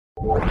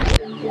Juan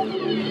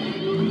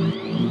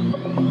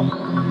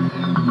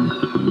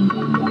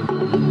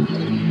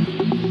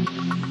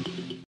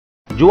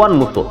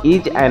Musso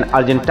is an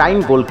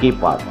Argentine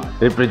goalkeeper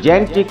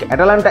representing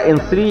Atalanta in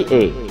Serie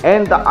A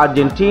and the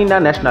Argentina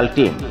National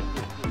Team.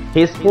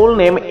 His full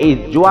name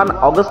is Juan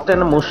Agustin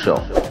Musso.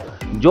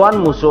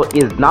 Juan Musso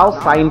is now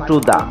signed to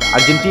the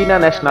Argentina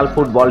National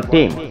Football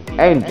Team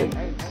and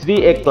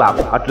Serie A club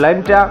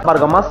Atalanta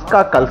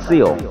Bergamasca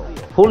Calcio.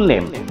 Full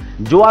name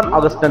Juan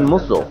Agustin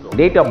Musso.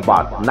 Date of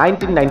birth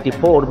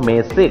 1994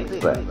 May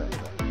 6.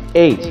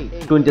 Age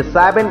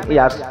 27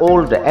 years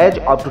old. Age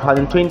of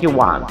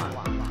 2021.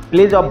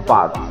 Place of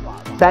birth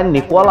San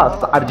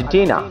Nicolas,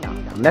 Argentina.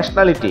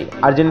 Nationality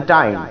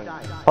Argentine.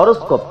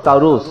 Horoscope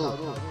Taurus.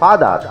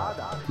 Father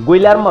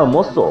Guillermo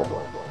Musso.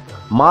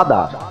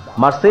 Mother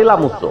Marcela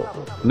Musso.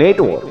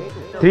 Net worth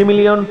 3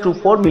 million to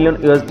 4 million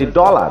USD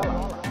dollar.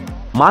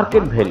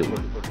 Market value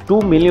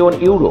 2 million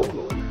euro.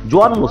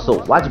 Juan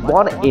Musso was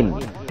born in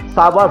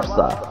suburbs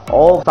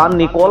of San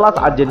Nicolas,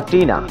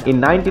 Argentina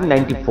in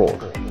 1994.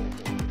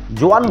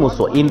 Juan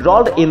Musso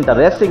enrolled in the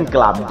racing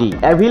club the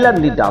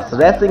Avellaneda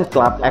Racing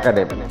Club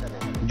Academy.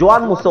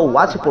 Juan Musso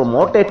was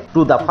promoted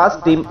to the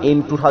first team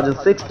in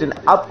 2016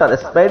 after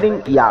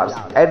spending years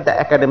at the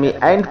academy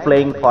and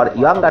playing for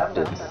younger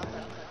teams.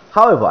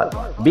 However,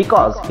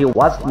 because he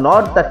was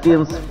not the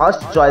team's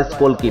first choice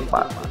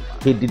goalkeeper,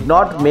 he did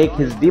not make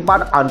his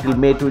debut until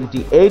May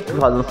 28,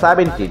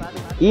 2017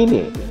 in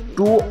a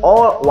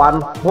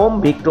 2-1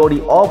 home victory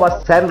over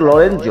San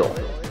Lorenzo.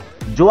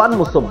 Juan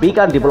Musso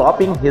began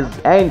developing his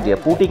and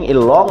putting in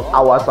long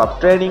hours of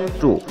training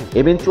to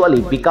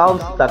eventually become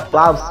the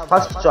club's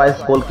first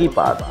choice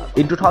goalkeeper.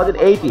 In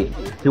 2018,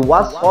 he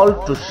was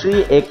sold to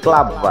Serie A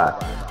club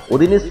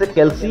Argentina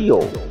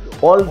Calcio,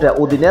 called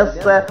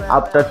Udinese,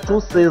 after 2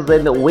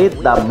 seasons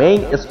with the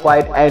main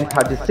squad and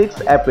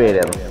 36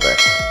 appearances.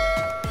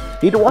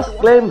 It was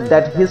claimed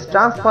that his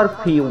transfer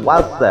fee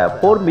was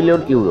 4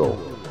 million euro.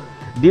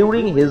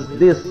 During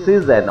this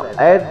season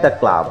at the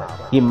club,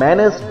 he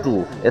managed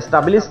to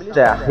establish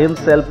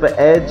himself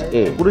as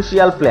a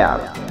crucial player.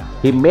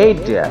 He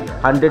made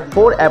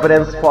 104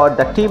 appearances for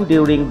the team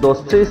during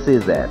those 3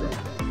 seasons.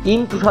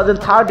 In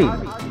 2013,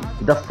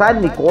 the San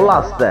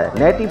Nicolas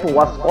native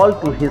was called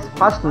to his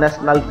first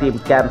national team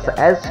camps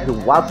as he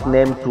was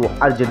named to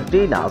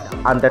Argentina's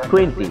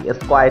under-20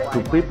 squad to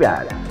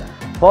prepare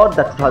for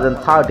the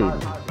 2013.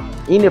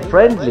 In a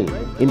friendly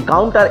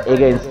encounter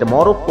against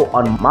Morocco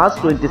on March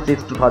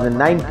 26,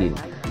 2019,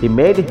 he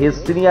made his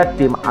senior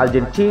team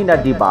Argentina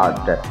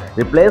debut,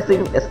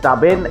 replacing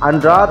Esteban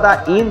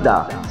Andrada in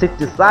the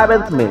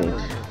 67th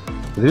minute.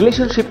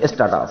 Relationship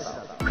status: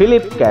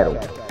 Philip Caro,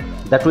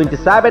 the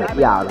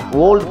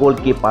 27-year-old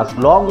goalkeeper's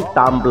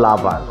long-term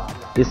lover,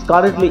 is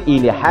currently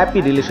in a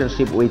happy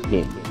relationship with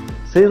him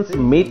since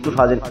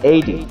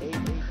mid-2018.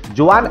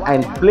 Juan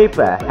and Philip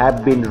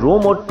have been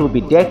rumored to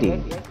be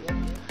dating.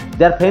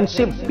 Their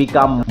friendship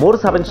became more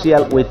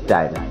substantial with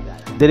time.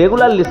 They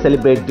regularly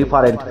celebrate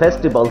different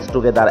festivals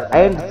together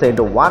and send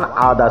one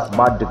another's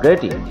birthday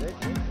greetings.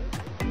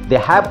 They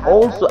have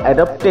also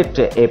adopted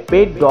a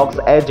pet dog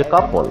as a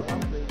couple.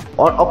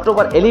 On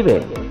October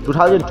 11,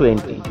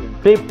 2020,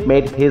 Philip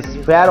made his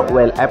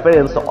farewell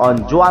appearance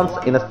on Juan's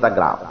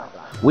Instagram,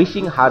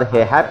 wishing her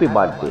a happy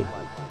birthday.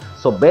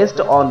 So based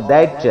on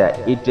that,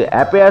 it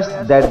appears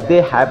that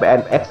they have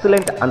an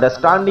excellent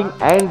understanding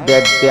and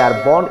that their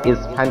bond is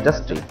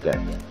fantastic.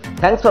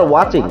 Thanks for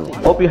watching.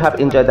 Hope you have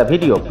enjoyed the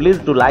video. Please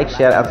do like,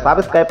 share and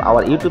subscribe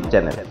our YouTube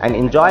channel and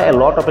enjoy a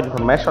lot of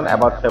information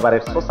about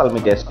favorite social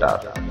media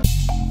stars.